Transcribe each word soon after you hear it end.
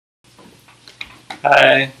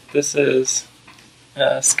Hi, this is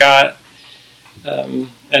Scott, and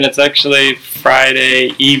it's actually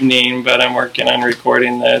Friday evening, but I'm working on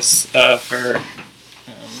recording this for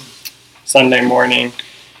Sunday morning.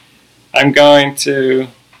 I'm going to,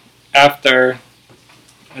 after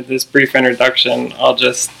this brief introduction, I'll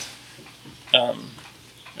just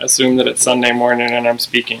assume that it's Sunday morning and I'm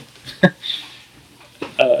speaking.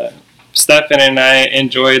 Stefan and I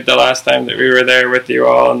enjoyed the last time that we were there with you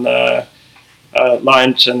all in the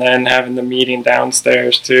lunch and then having the meeting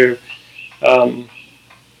downstairs too. And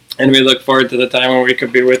we look forward to the time when we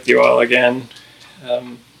could be with you all again.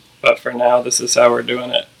 But for now, this is how we're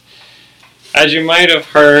doing it. As you might have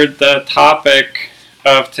heard, the topic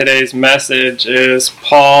of today's message is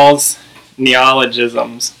Paul's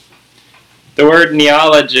neologisms. The word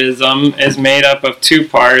neologism is made up of two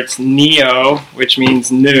parts, neo, which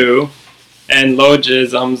means new, and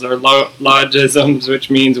logisms, or logisms, which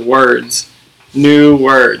means words, new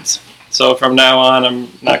words. So from now on, I'm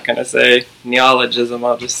not going to say neologism,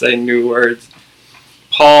 I'll just say new words.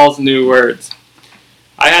 Paul's new words.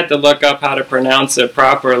 I had to look up how to pronounce it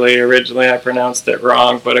properly. Originally, I pronounced it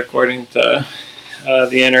wrong, but according to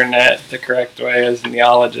the internet, the correct way is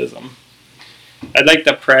neologism. I'd like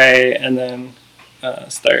to pray and then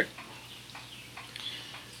start.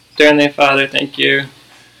 Dear Heavenly Father, thank you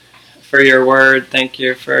for your word. Thank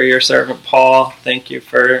you for your servant Paul. Thank you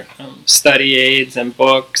for study aids and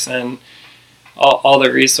books and all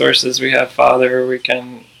the resources we have, Father, where we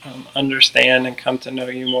can understand and come to know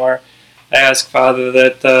you more. I ask, Father,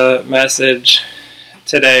 that the message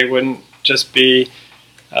today wouldn't just be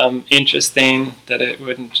interesting, that it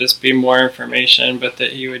wouldn't just be more information, but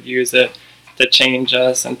that you would use it to change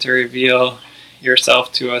us and to reveal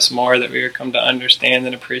yourself to us more, that we would come to understand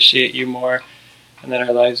and appreciate you more, and that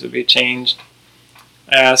our lives would be changed.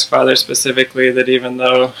 I ask, Father, specifically that even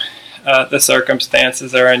though the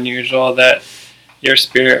circumstances are unusual, that your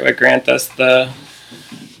Spirit would grant us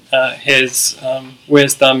His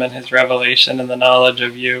wisdom and His revelation and the knowledge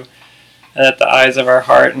of you, and that the eyes of our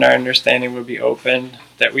heart and our understanding would be opened,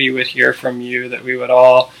 that we would hear from you, that we would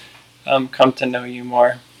all come to know you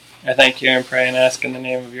more. I thank you and pray and ask in the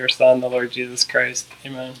name of your Son, the Lord Jesus Christ.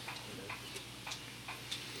 Amen.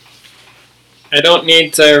 I don't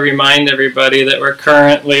need to remind everybody that we're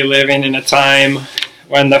currently living in a time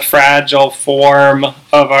when the fragile form of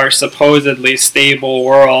our supposedly stable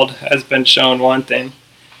world has been shown wanting,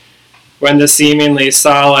 when the seemingly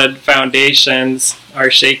solid foundations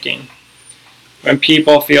are shaking, when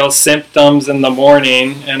people feel symptoms in the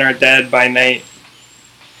morning and are dead by night.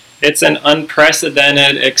 It's an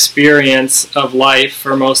unprecedented experience of life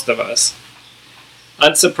for most of us.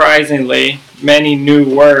 Unsurprisingly, many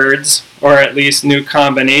new words, or at least new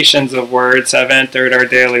combinations of words, have entered our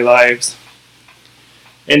daily lives.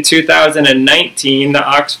 In 2019, the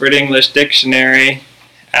Oxford English Dictionary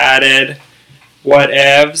added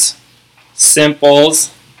whatevs,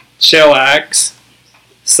 simples, chillax,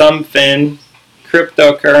 something,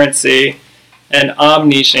 cryptocurrency, and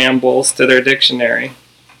omnishambles to their dictionary.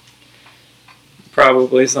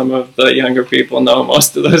 Probably some of the younger people know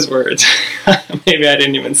most of those words. Maybe I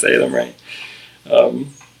didn't even say them right.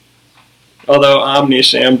 Although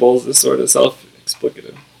omnishambles is sort of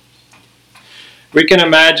self-explicative. We can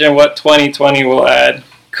imagine what 2020 will add.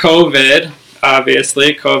 COVID,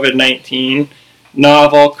 obviously, COVID-19,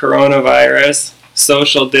 novel coronavirus,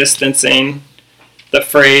 social distancing, the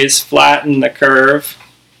phrase flatten the curve,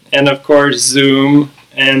 and of course Zoom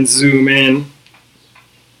and Zoom in.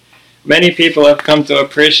 Many people have come to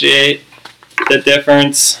appreciate the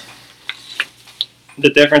differences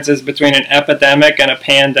between an epidemic and a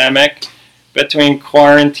pandemic, between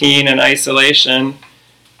quarantine and isolation,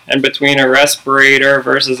 and between a respirator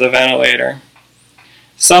versus a ventilator.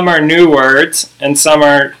 Some are new words, and some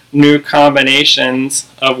are new combinations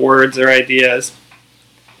of words or ideas.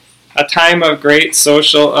 A time of great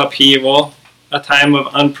social upheaval, a time of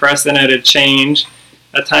unprecedented change,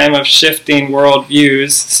 a time of shifting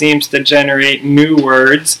worldviews seems to generate new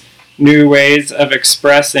words, new ways of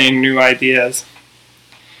expressing new ideas.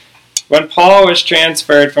 When Paul was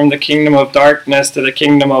transferred from the kingdom of darkness to the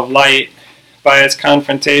kingdom of light by his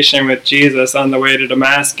confrontation with Jesus on the way to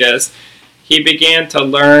Damascus, he began to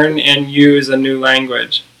learn and use a new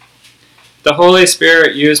language. The Holy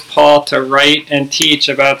Spirit used Paul to write and teach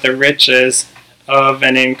about the riches of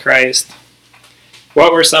and in Christ.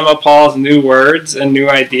 What were some of Paul's new words and new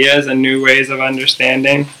ideas and new ways of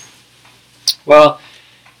understanding? Well,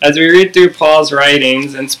 as we read through Paul's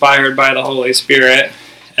writings inspired by the Holy Spirit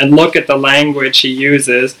and look at the language he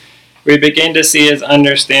uses, we begin to see his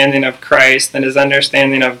understanding of Christ and his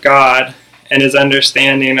understanding of God and his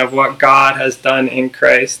understanding of what God has done in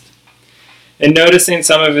Christ. In noticing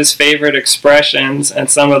some of his favorite expressions and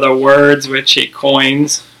some of the words which he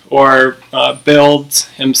coins or builds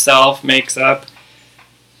himself, makes up,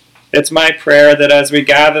 it's my prayer that as we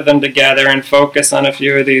gather them together and focus on a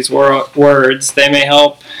few of these words, they may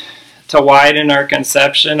help to widen our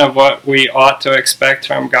conception of what we ought to expect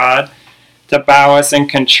from God, to bow us in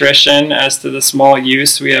contrition as to the small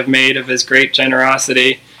use we have made of his great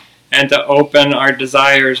generosity, and to open our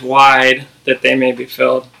desires wide that they may be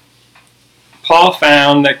filled. Paul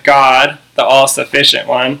found that God, the all-sufficient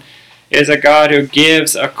one, is a God who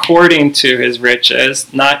gives according to his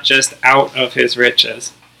riches, not just out of his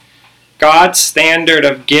riches. God's standard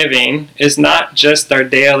of giving is not just our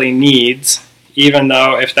daily needs, even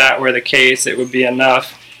though if that were the case, it would be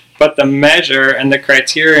enough. But the measure and the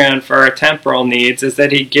criterion for our temporal needs is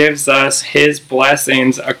that he gives us his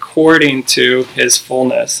blessings according to his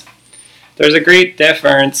fullness. There's a great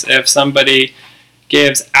difference if somebody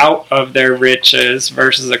gives out of their riches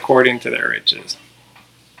versus according to their riches.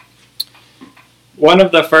 One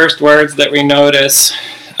of the first words that we notice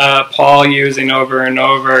Paul using over and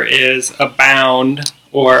over is abound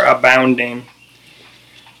or abounding.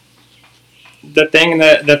 The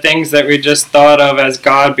things that we just thought of as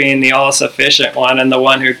God being the all-sufficient one and the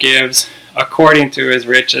one who gives according to his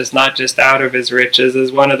riches, not just out of his riches,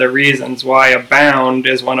 is one of the reasons why abound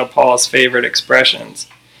is one of Paul's favorite expressions.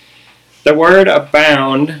 The word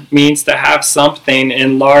abound means to have something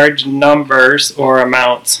in large numbers or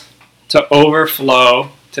amounts, to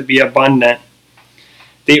overflow, to be abundant.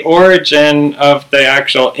 The origin of the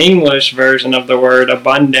actual English version of the word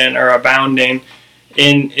abundant or abounding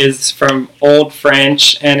is from Old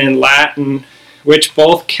French and in Latin, which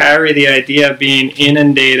both carry the idea of being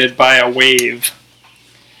inundated by a wave.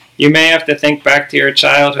 You may have to think back to your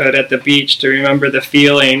childhood at the beach to remember the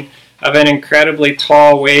feeling of an incredibly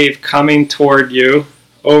tall wave coming toward you,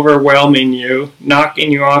 overwhelming you,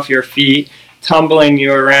 knocking you off your feet, tumbling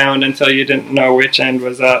you around until you didn't know which end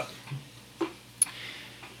was up.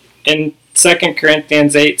 In 2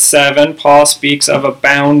 Corinthians 8:7, Paul speaks of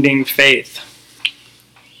abounding faith.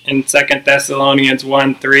 In 2 Thessalonians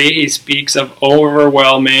 1:3, he speaks of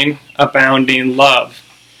overwhelming, abounding love.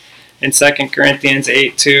 In 2 Corinthians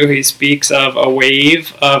 8:2, he speaks of a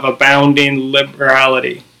wave of abounding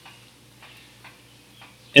liberality.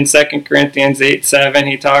 In 2 Corinthians 8:7,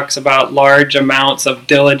 he talks about large amounts of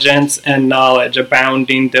diligence and knowledge,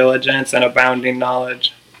 abounding diligence and abounding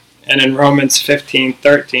knowledge. And in Romans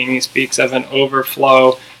 15:13, he speaks of an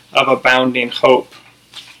overflow of abounding hope.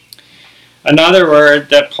 Another word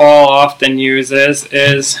that Paul often uses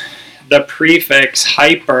is the prefix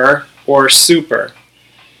hyper or super.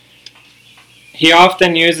 He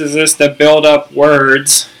often uses this to build up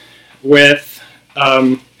words with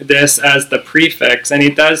this as the prefix, and he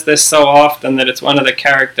does this so often that it's one of the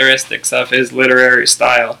characteristics of his literary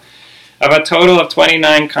style. Of a total of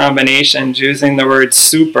 29 combinations using the word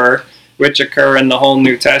super, which occur in the whole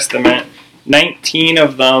New Testament, 19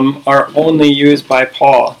 of them are only used by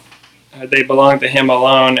Paul. They belong to him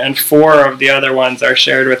alone, and 4 of the other ones are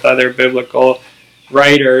shared with other biblical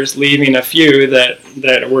writers, leaving a few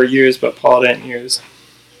that were used but Paul didn't use.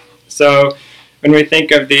 So when we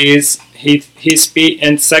think of these, he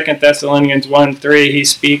in 2 Thessalonians 1:3, he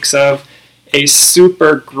speaks of a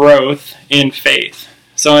super growth in faith.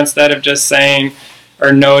 So instead of just saying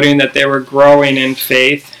or noting that they were growing in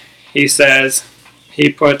faith, he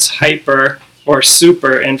puts hyper or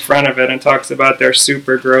super in front of it and talks about their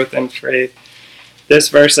super growth in faith. This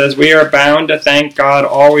verse says, "We are bound to thank God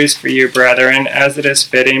always for you, brethren, as it is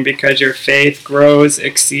fitting, because your faith grows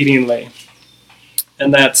exceedingly."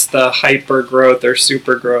 And that's the hyper growth or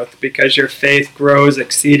super growth, because your faith grows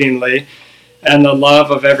exceedingly, and the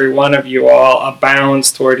love of every one of you all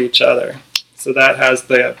abounds toward each other. So that has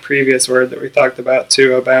the previous word that we talked about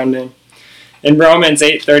too, abounding. In Romans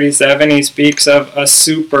 8:37, he speaks of a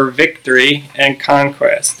super victory and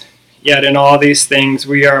conquest. Yet in all these things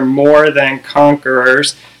we are more than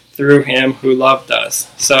conquerors through him who loved us.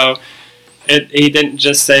 So he didn't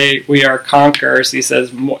just say we are conquerors. He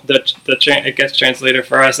says it gets translated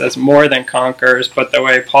for us as more than conquerors, but the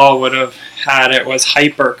way Paul would have had it was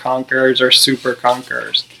hyper conquerors or super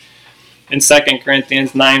conquerors. In 2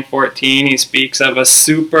 Corinthians 9:14, he speaks of a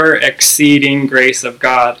super exceeding grace of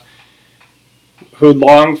God, who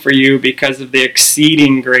long for you because of the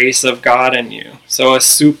exceeding grace of God in you. So a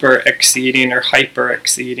super exceeding or hyper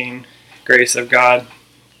exceeding grace of God.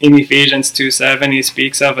 In Ephesians 2:7, he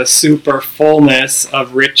speaks of a super fullness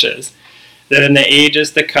of riches, that in the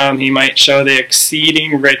ages to come he might show the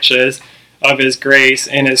exceeding riches of his grace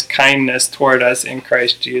and his kindness toward us in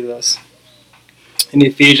Christ Jesus. In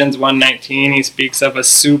Ephesians 1:19, he speaks of a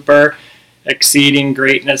super exceeding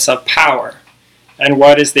greatness of power. And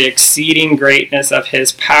what is the exceeding greatness of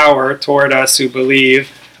his power toward us who believe,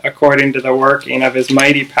 according to the working of his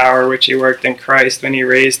mighty power which he worked in Christ when he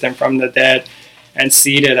raised him from the dead and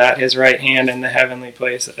seated at his right hand in the heavenly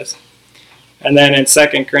places. And then in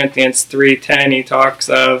 2 Corinthians 3:10, he talks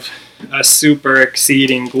of a super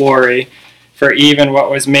exceeding glory. For even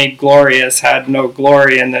what was made glorious had no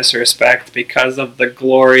glory in this respect because of the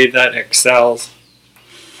glory that excels.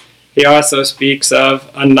 He also speaks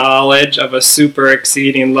of a knowledge of a super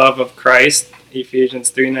exceeding love of Christ,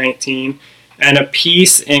 Ephesians 3:19, and a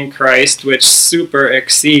peace in Christ which super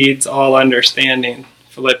exceeds all understanding,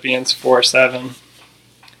 Philippians 4:7.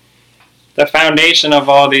 The foundation of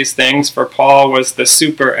all these things for Paul was the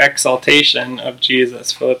super exaltation of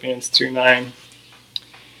Jesus, Philippians 2:9.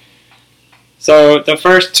 So the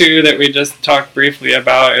first two that we just talked briefly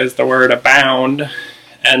about is the word abound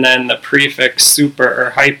and then the prefix super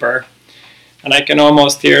or hyper. And I can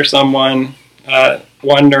almost hear someone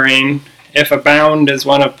wondering if abound is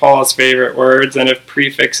one of Paul's favorite words, and if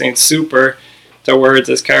prefixing super to words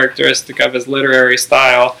is characteristic of his literary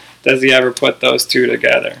style, does he ever put those two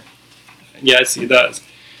together? Yes, he does.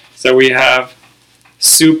 So we have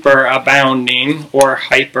super abounding or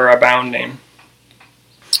hyper abounding.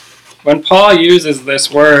 When Paul uses this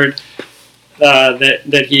word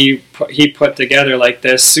that he put together like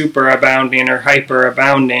this, super abounding or hyper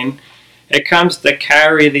abounding, it comes to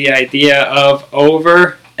carry the idea of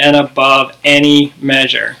over and above any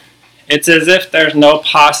measure. It's as if there's no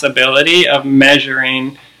possibility of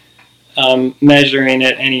measuring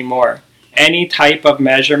it anymore. Any type of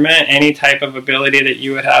measurement, any type of ability that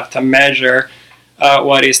you would have to measure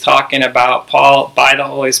what he's talking about, Paul, by the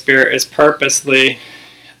Holy Spirit, is purposely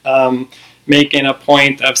making a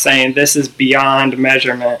point of saying this is beyond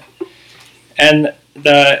measurement. And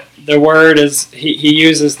the word is, he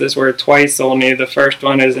uses this word twice only. The first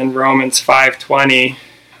one is in Romans 5:20,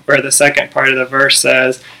 where the second part of the verse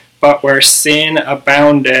says, but where sin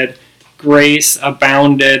abounded, grace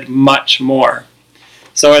abounded much more.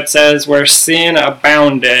 So it says where sin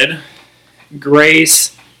abounded,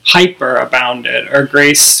 grace hyperabounded, or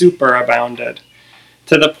grace superabounded,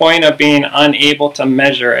 to the point of being unable to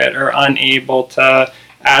measure it or unable to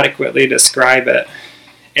adequately describe it.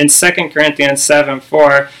 In 2 Corinthians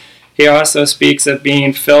 7:4, he also speaks of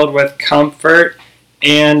being filled with comfort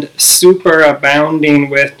and superabounding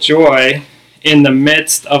with joy in the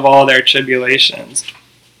midst of all their tribulations.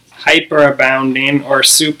 Hyperabounding or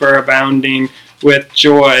superabounding with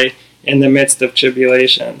joy in the midst of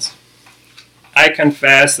tribulations. I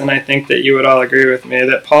confess, and I think that you would all agree with me,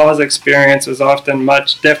 that Paul's experience was often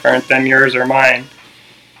much different than yours or mine.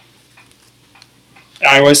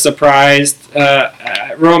 I was surprised.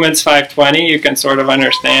 Romans 5:20, you can sort of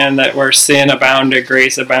understand that where sin abounded,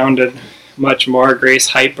 grace abounded much more.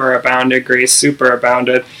 Grace hyperabounded, grace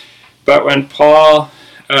superabounded. But when Paul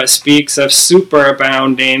speaks of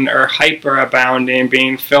superabounding or hyperabounding,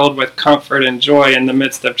 being filled with comfort and joy in the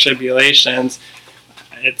midst of tribulations,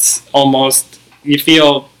 it's almost, you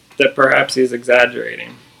feel that perhaps he's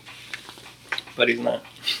exaggerating. But he's not.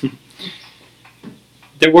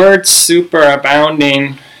 The word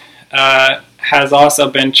superabounding has also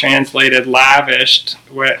been translated lavished,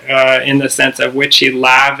 in the sense of which he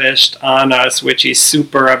lavished on us, which he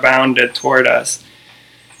superabounded toward us.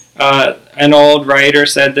 An old writer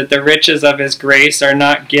said that the riches of his grace are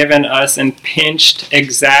not given us in pinched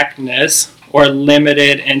exactness or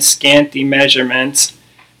limited and scanty measurements,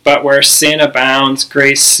 but where sin abounds,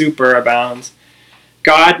 grace superabounds.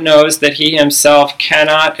 God knows that he himself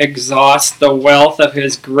cannot exhaust the wealth of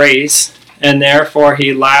his grace, and therefore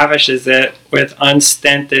he lavishes it with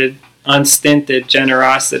unstinted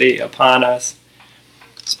generosity upon us.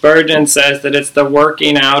 Spurgeon says that it's the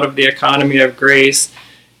working out of the economy of grace.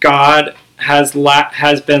 God has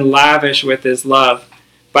been lavish with his love.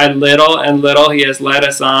 By little and little he has led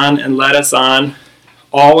us on,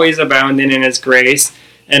 always abounding in his grace,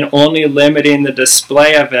 and only limiting the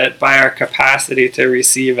display of it by our capacity to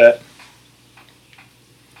receive it.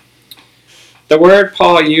 The word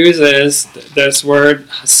Paul uses, this word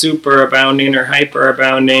superabounding or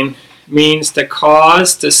hyperabounding, means to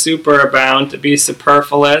cause to superabound, to be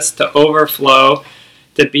superfluous, to overflow,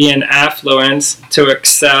 to be in affluence, to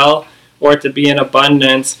excel, or to be in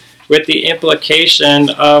abundance, with the implication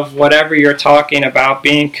of whatever you're talking about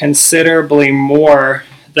being considerably more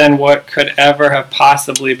than what could ever have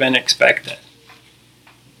possibly been expected.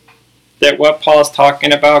 That what Paul's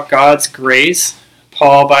talking about, God's grace,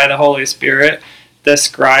 Paul by the Holy Spirit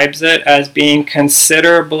describes it as being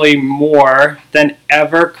considerably more than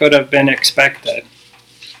ever could have been expected.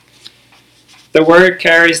 The word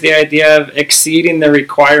carries the idea of exceeding the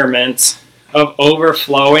requirements, of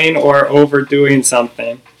overflowing or overdoing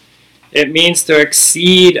something. It means to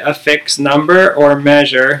exceed a fixed number or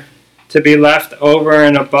measure, to be left over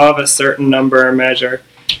and above a certain number or measure.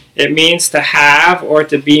 It means to have or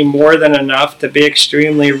to be more than enough, to be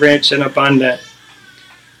extremely rich and abundant.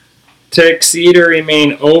 To exceed or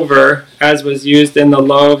remain over, as was used in the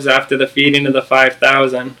loaves after the feeding of the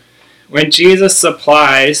 5,000. When Jesus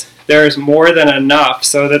supplies, there is more than enough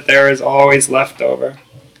so that there is always leftover.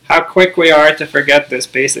 How quick we are to forget this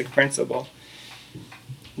basic principle.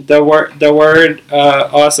 The word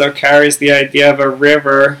also carries the idea of a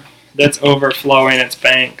river that's overflowing its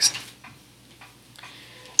banks.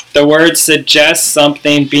 The word suggests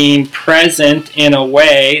something being present in a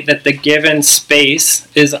way that the given space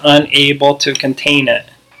is unable to contain it.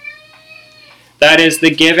 That is, the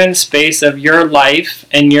given space of your life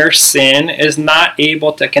and your sin is not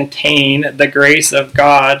able to contain the grace of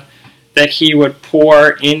God that He would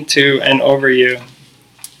pour into and over you.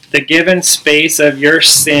 The given space of your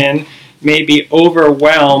sin may be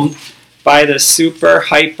overwhelmed by the super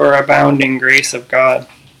hyper abounding grace of God.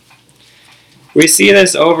 We see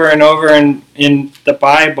this over and over in the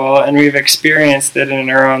Bible, and we've experienced it in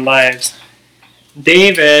our own lives.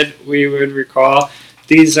 David, we would recall,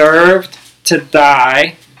 deserved to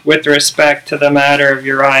die with respect to the matter of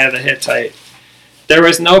Uriah the Hittite. There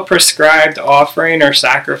was no prescribed offering or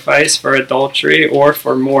sacrifice for adultery or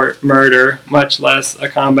for murder, much less a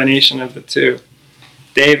combination of the two.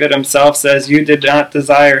 David himself says, "You did not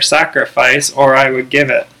desire sacrifice, or I would give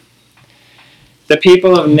it." The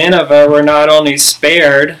people of Nineveh were not only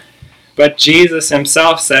spared, but Jesus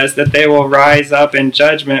himself says that they will rise up in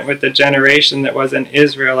judgment with the generation that was in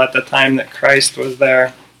Israel at the time that Christ was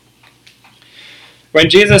there. When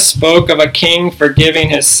Jesus spoke of a king forgiving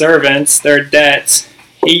his servants their debts,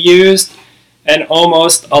 he used an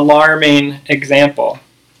almost alarming example.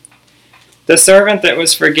 The servant that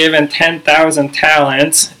was forgiven 10,000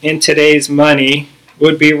 talents in today's money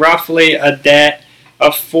would be roughly a debt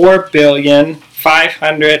of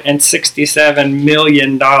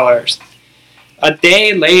 $4,567,000,000. A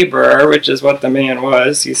day laborer, which is what the man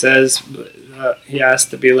was, he says he has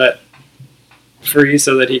to be let free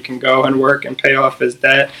so that he can go and work and pay off his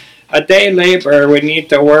debt. A day laborer would need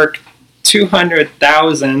to work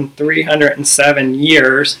 200,307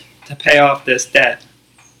 years to pay off this debt.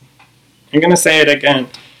 I'm going to say it again.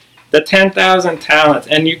 The 10,000 talents,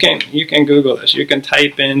 and you can Google this. You can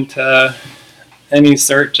type into any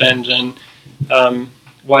search engine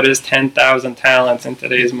what is 10,000 talents in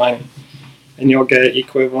today's money, and you'll get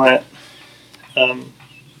equivalent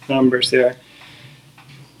numbers here.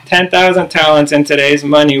 10,000 talents in today's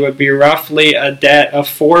money would be roughly a debt of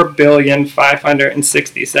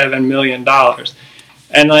 $4,567,000,000.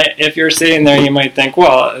 And if you're sitting there, you might think,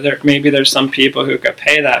 well, maybe there's some people who could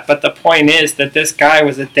pay that. But the point is that this guy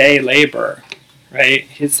was a day laborer, right?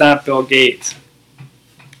 He's not Bill Gates.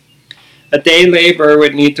 A day laborer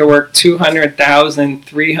would need to work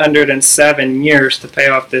 200,307 years to pay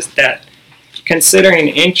off this debt. Considering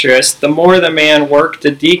interest, the more the man worked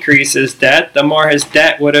to decrease his debt, the more his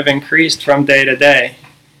debt would have increased from day to day.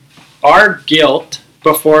 Our guilt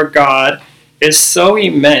before God is so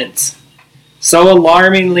immense, so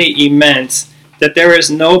alarmingly immense, that there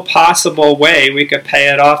is no possible way we could pay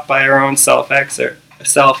it off by our own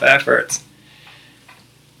self-efforts.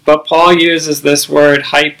 But Paul uses this word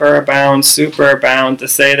hyperabound, superabound, to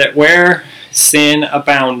say that where sin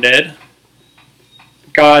abounded,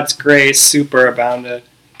 God's grace superabounded.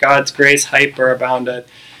 God's grace hyperabounded.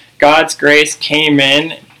 God's grace came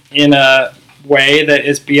in a way that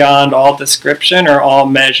is beyond all description or all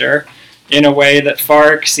measure, in a way that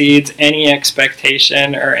far exceeds any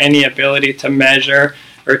expectation or any ability to measure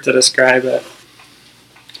or to describe it.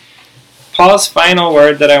 Paul's final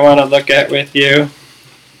word that I want to look at with you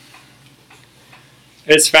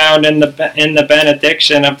is found in the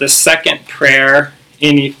benediction of the second prayer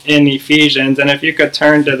in Ephesians. And if you could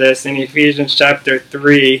turn to this in Ephesians chapter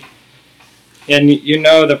 3, and you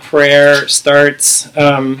know the prayer starts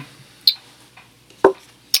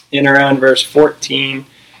in around verse 14.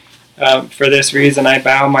 For this reason I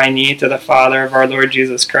bow my knee to the Father of our Lord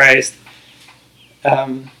Jesus Christ.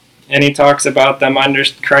 And he talks about them under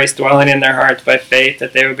Christ dwelling in their hearts by faith,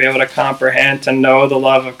 that they would be able to comprehend, to know the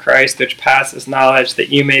love of Christ which passes knowledge, that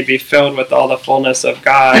you may be filled with all the fullness of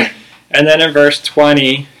God. And then in verse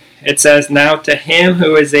 20, it says, now to him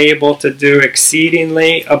who is able to do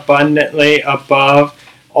exceedingly abundantly above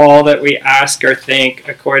all that we ask or think,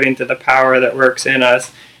 according to the power that works in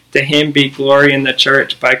us, to him be glory in the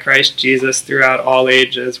church by Christ Jesus throughout all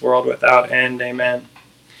ages, world without end. Amen.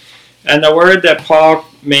 And the word that Paul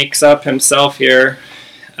makes up himself here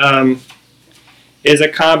is a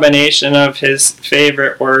combination of his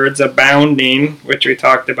favorite words, abounding, which we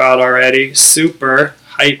talked about already, super,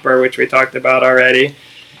 hyper, which we talked about already.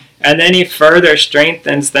 And then he further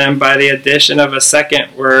strengthens them by the addition of a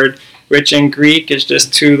second word, which in Greek is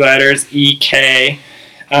just 2 letters, ek.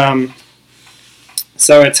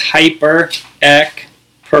 So it's hyper, ek,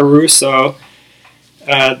 peruso,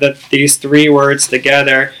 these 3 words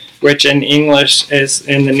together, which in English is,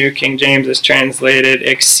 in the New King James, is translated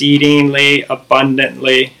exceedingly,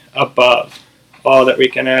 abundantly, above all that we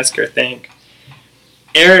can ask or think.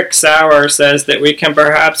 Eric Sauer says that we can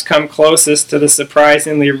perhaps come closest to the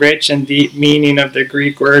surprisingly rich and deep meaning of the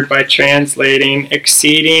Greek word by translating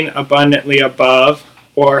exceeding, abundantly above,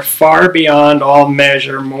 or far beyond all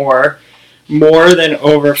measure, more than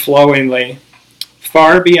overflowingly,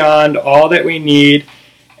 far beyond all that we need,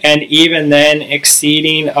 and even then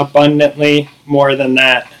exceeding abundantly more than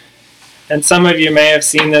that. And some of you may have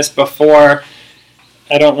seen this before.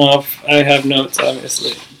 I don't know if I have notes,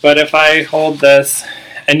 obviously, but if I hold this,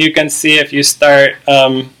 and you can see if you start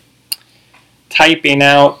typing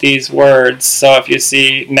out these words, so if you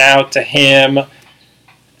see now to him,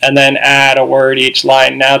 and then add a word each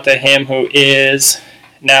line, now to him who is,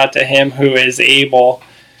 now to him who is able,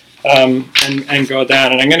 and go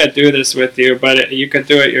down. And I'm going to do this with you, but you could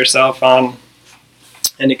do it yourself on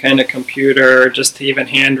any kind of computer, or just even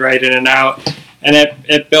handwrite it out. And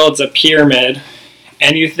it builds a pyramid.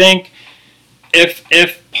 And you think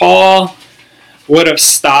if Paul would have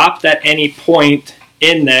stopped at any point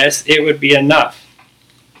in this, it would be enough.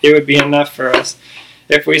 It would be enough for us.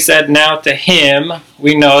 If we said now to him,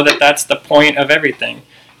 we know that that's the point of everything.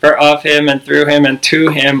 For of him and through him and to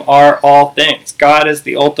him are all things. God is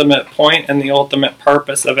the ultimate point and the ultimate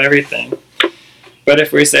purpose of everything. But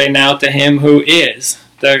if we say now to him who is,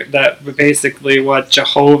 that basically what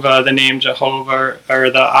Jehovah, the name Jehovah, or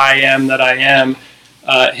the I am that I am,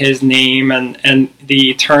 his name, and the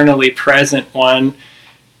eternally present one,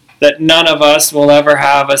 that none of us will ever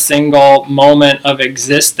have a single moment of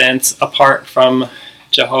existence apart from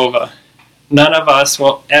Jehovah. None of us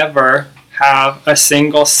will ever have a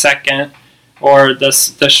single second, or the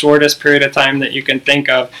shortest period of time that you can think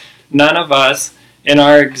of. None of us in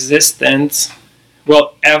our existence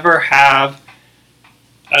will ever have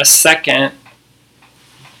a second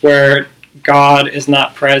where God is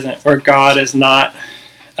not present, where God is not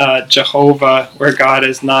Jehovah, where God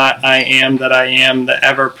is not I am that I am, the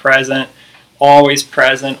ever-present,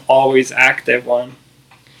 always active one.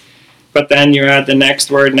 But then you add the next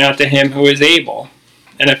word, now to him who is able.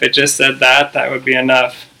 And if it just said that, that would be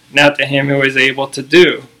enough. Now to him who is able to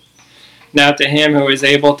do. Now to him who is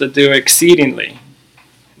able to do exceedingly.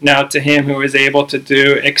 Now to him who is able to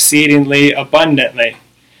do exceedingly abundantly.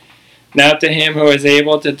 Now to him who is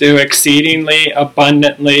able to do exceedingly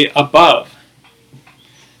abundantly above.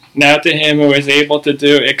 Now to him who is able to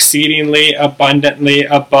do exceedingly abundantly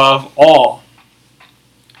above all.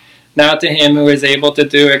 Now to him who is able to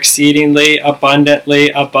do exceedingly abundantly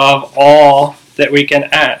above all that we can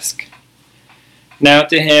ask. Now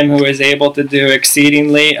to him who is able to do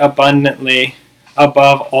exceedingly abundantly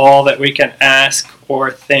above all that we can ask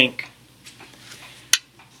or think.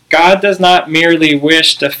 God does not merely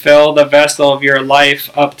wish to fill the vessel of your life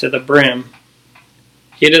up to the brim.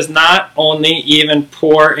 He does not only even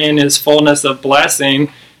pour in his fullness of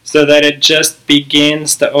blessing so that it just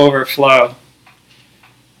begins to overflow.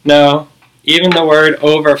 No, even the word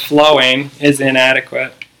overflowing is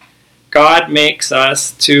inadequate. God makes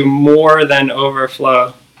us to more than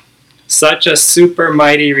overflow. Such a super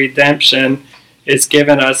mighty redemption is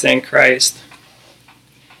given us in Christ.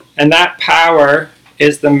 And that power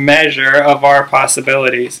is the measure of our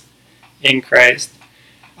possibilities in Christ.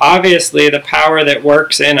 Obviously, the power that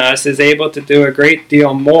works in us is able to do a great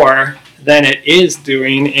deal more than it is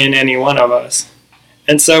doing in any one of us.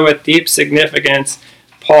 And so with deep significance,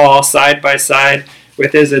 Paul, side by side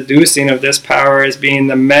with his adducing of this power as being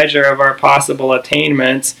the measure of our possible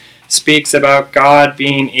attainments, speaks about God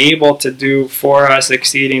being able to do for us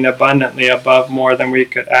exceeding abundantly above more than we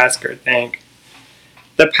could ask or think.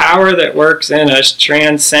 The power that works in us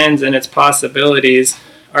transcends in its possibilities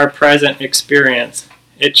our present experience.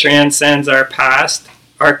 It transcends our past,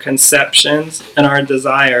 our conceptions, and our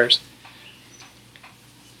desires.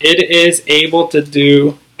 It is able to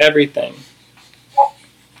do everything.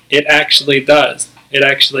 It actually does. It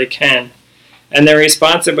actually can. And the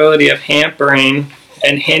responsibility of hampering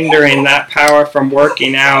and hindering that power from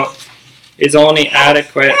working out is only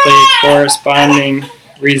adequately corresponding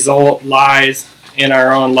result lies in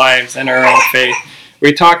our own lives and our own faith.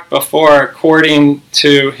 We talked before according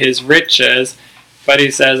to his riches, but he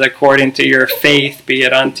says according to your faith be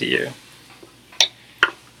it unto you.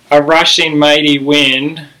 A rushing mighty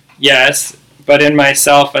wind, yes, but in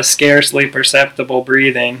myself a scarcely perceptible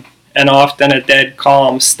breathing, and often a dead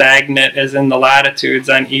calm, stagnant as in the latitudes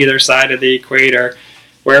on either side of the equator,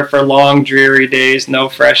 where for long dreary days no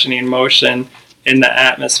freshening motion in the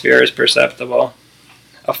atmosphere is perceptible.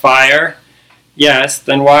 A fire? Yes,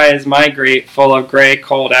 then why is my grate full of gray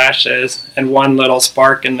cold ashes and one little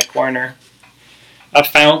spark in the corner? A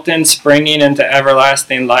fountain springing into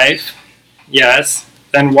everlasting life? Yes,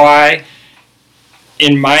 then why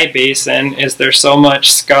in my basin is there so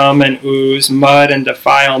much scum and ooze, mud and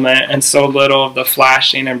defilement, and so little of the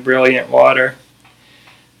flashing and brilliant water?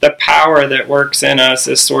 The power that works in us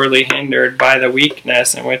is sorely hindered by the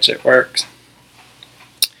weakness in which it works.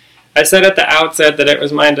 I said at the outset that it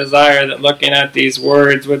was my desire that looking at these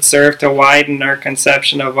words would serve to widen our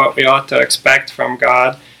conception of what we ought to expect from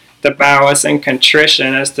God, to bow us in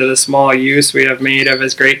contrition as to the small use we have made of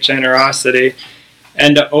his great generosity,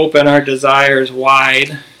 and to open our desires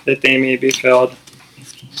wide that they may be filled.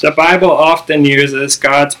 The Bible often uses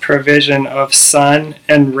God's provision of sun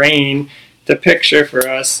and rain to picture for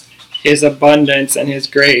us his abundance and his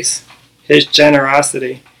grace, his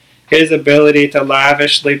generosity, his ability to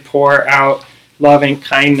lavishly pour out loving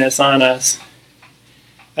kindness on us.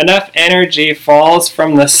 Enough energy falls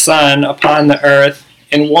from the sun upon the earth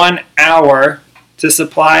in 1 hour to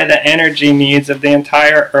supply the energy needs of the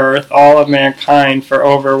entire earth, all of mankind, for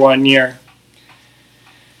over 1 year.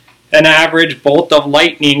 An average bolt of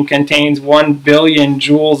lightning contains 1 billion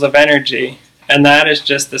joules of energy, and that is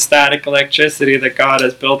just the static electricity that God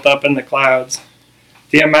has built up in the clouds.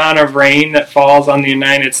 The amount of rain that falls on the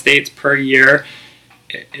United States per year,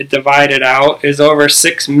 divided out, is over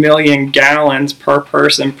 6 million gallons per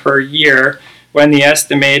person per year, when the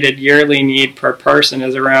estimated yearly need per person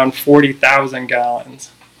is around 40,000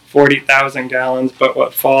 gallons. 40,000 gallons, but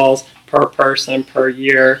what falls per person per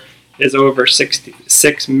year is over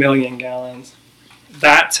 6 million gallons.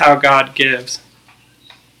 That's how God gives.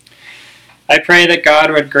 I pray that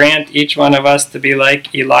God would grant each one of us to be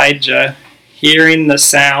like Elijah, hearing the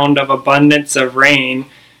sound of abundance of rain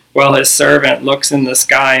while his servant looks in the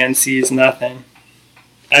sky and sees nothing.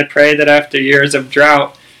 I pray that after years of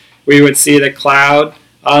drought, we would see the cloud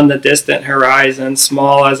on the distant horizon,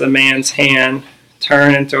 small as a man's hand,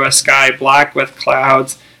 turn into a sky black with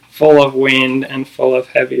clouds, full of wind and full of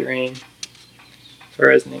heavy rain.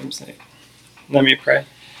 For his name's sake. Let me pray.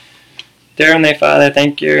 Dear Heavenly Father,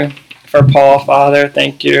 thank you for Paul, Father.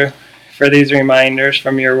 Thank you for these reminders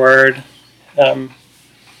from your word. I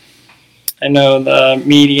know the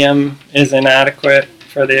medium is inadequate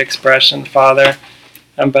for the expression, Father,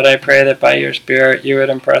 but I pray that by your Spirit you would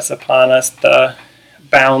impress upon us the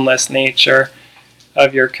boundless nature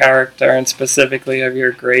of your character and specifically of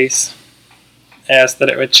your grace. I ask that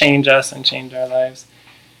it would change us and change our lives.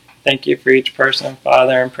 Thank you for each person,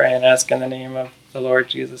 Father, and pray and ask in the name of the Lord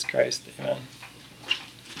Jesus Christ. Amen.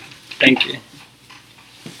 Thank you.